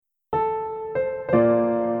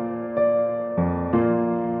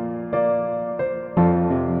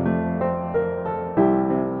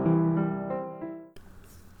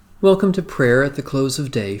Welcome to prayer at the close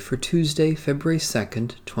of day for Tuesday, February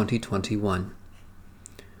 2nd, 2021.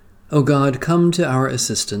 O God, come to our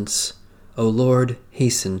assistance. O Lord,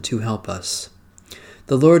 hasten to help us.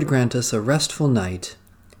 The Lord grant us a restful night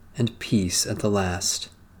and peace at the last.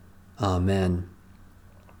 Amen.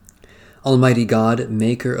 Almighty God,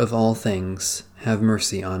 maker of all things, have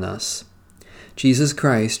mercy on us. Jesus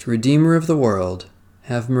Christ, Redeemer of the world,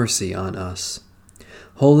 have mercy on us.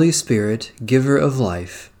 Holy Spirit, giver of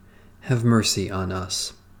life, have mercy on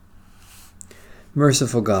us.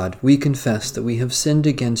 Merciful God, we confess that we have sinned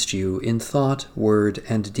against you in thought, word,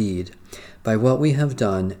 and deed, by what we have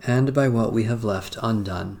done and by what we have left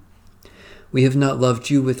undone. We have not loved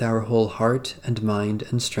you with our whole heart and mind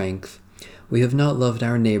and strength. We have not loved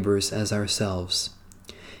our neighbors as ourselves.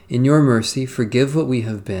 In your mercy, forgive what we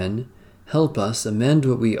have been, help us amend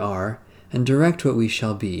what we are, and direct what we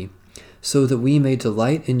shall be, so that we may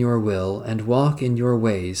delight in your will and walk in your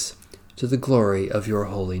ways, to the glory of your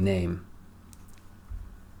holy name.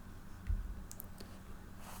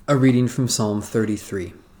 A reading from Psalm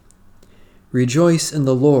 33. Rejoice in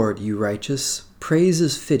the Lord, you righteous. Praise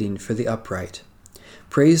is fitting for the upright.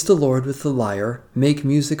 Praise the Lord with the lyre. Make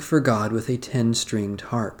music for God with a 10-stringed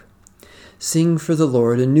harp. Sing for the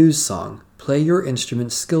Lord a new song. Play your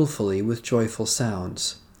instruments skillfully with joyful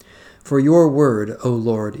sounds. For your word, O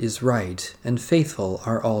Lord, is right, and faithful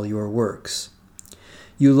are all your works.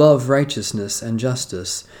 You love righteousness and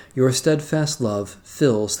justice. Your steadfast love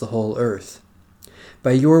fills the whole earth.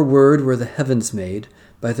 By your word were the heavens made,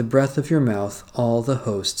 by the breath of your mouth all the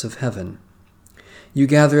hosts of heaven. You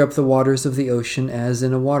gather up the waters of the ocean as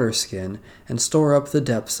in a waterskin, and store up the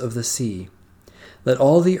depths of the sea. Let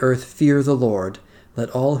all the earth fear the Lord.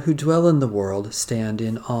 Let all who dwell in the world stand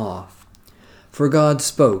in awe. For God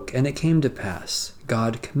spoke, and it came to pass.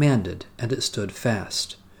 God commanded, and it stood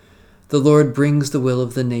fast. The Lord brings the will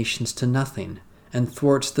of the nations to nothing, and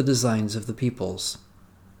thwarts the designs of the peoples.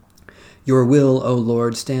 Your will, O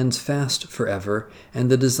Lord, stands fast forever,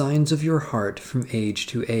 and the designs of your heart from age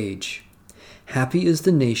to age. Happy is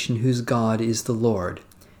the nation whose God is the Lord.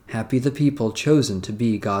 Happy the people chosen to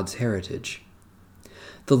be God's heritage.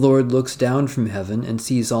 The Lord looks down from heaven and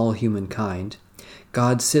sees all humankind.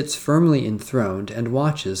 God sits firmly enthroned and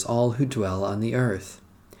watches all who dwell on the earth.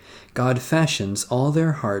 God fashions all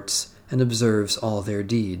their hearts and observes all their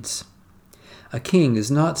deeds. A king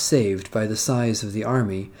is not saved by the size of the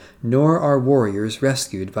army, nor are warriors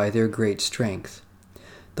rescued by their great strength.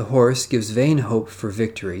 The horse gives vain hope for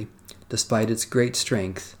victory. Despite its great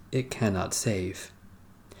strength, it cannot save.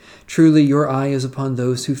 Truly your eye is upon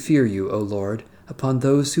those who fear you, O Lord, upon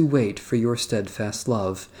those who wait for your steadfast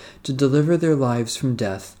love, to deliver their lives from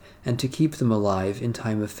death and to keep them alive in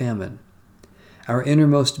time of famine. Our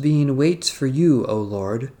innermost being waits for you, O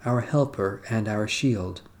Lord, our helper and our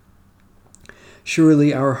shield.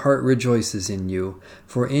 Surely our heart rejoices in you,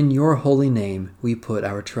 for in your holy name we put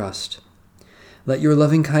our trust. Let your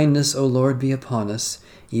loving kindness, O Lord, be upon us,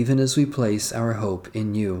 even as we place our hope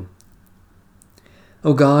in you.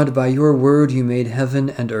 O God, by your word you made heaven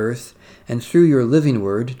and earth, and through your living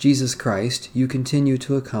word, Jesus Christ, you continue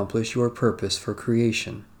to accomplish your purpose for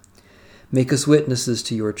creation. Make us witnesses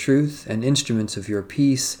to your truth and instruments of your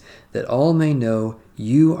peace, that all may know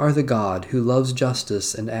you are the God who loves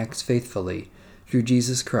justice and acts faithfully, through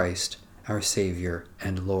Jesus Christ, our Savior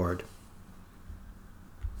and Lord.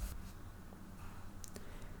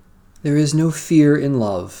 There is no fear in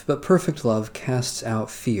love, but perfect love casts out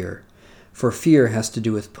fear. For fear has to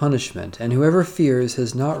do with punishment, and whoever fears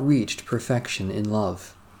has not reached perfection in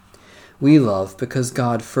love. We love because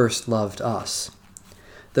God first loved us.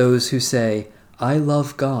 Those who say, I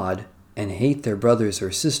love God, and hate their brothers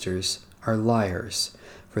or sisters, are liars.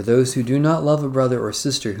 For those who do not love a brother or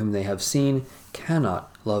sister whom they have seen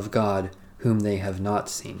cannot love God whom they have not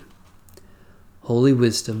seen. Holy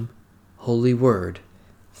wisdom, holy word,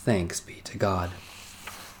 thanks be to God.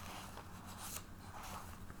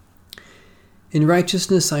 In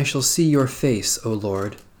righteousness I shall see your face, O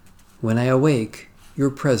Lord. When I awake, your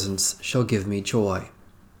presence shall give me joy.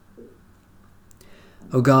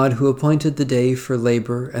 O God, who appointed the day for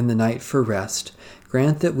labor and the night for rest,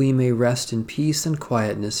 grant that we may rest in peace and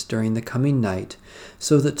quietness during the coming night,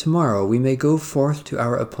 so that tomorrow we may go forth to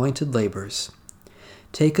our appointed labors.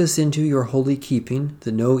 Take us into your holy keeping,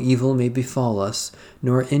 that no evil may befall us,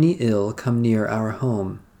 nor any ill come near our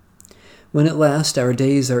home. When at last our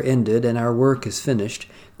days are ended and our work is finished,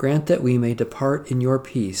 grant that we may depart in your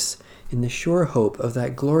peace, in the sure hope of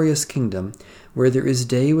that glorious kingdom where there is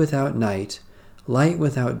day without night, light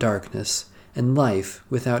without darkness, and life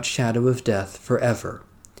without shadow of death forever.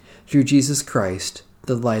 Through Jesus Christ,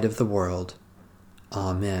 the light of the world.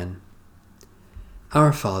 Amen.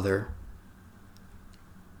 Our Father,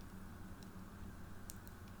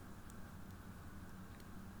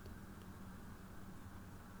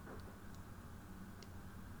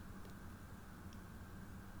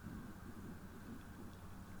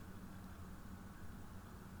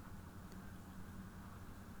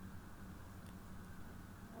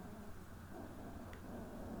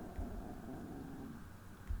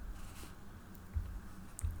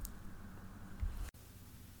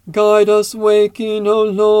 guide us waking, O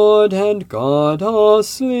Lord, and guard us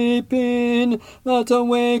sleeping, that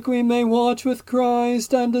awake we may watch with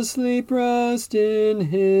Christ, and asleep rest in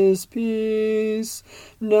his peace.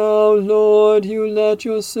 Now, Lord, you let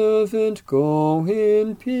your servant go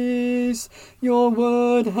in peace. Your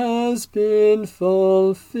word has been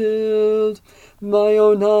fulfilled. My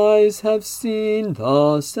own eyes have seen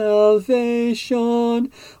the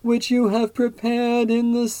salvation which you have prepared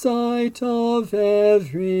in the sight of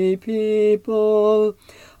every people,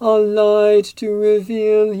 a light to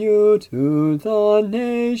reveal you to the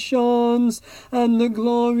nations, and the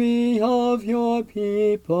glory of your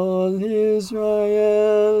people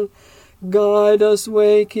Israel. Guide us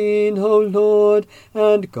waking, O Lord,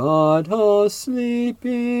 and guard us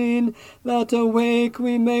sleeping, that awake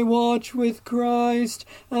we may watch with Christ,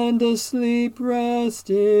 and asleep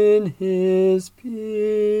rest in his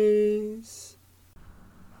peace.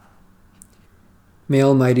 May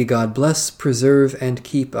Almighty God bless, preserve, and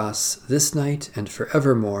keep us this night and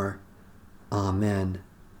forevermore. Amen.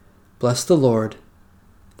 Bless the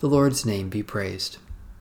Lord's name be praised.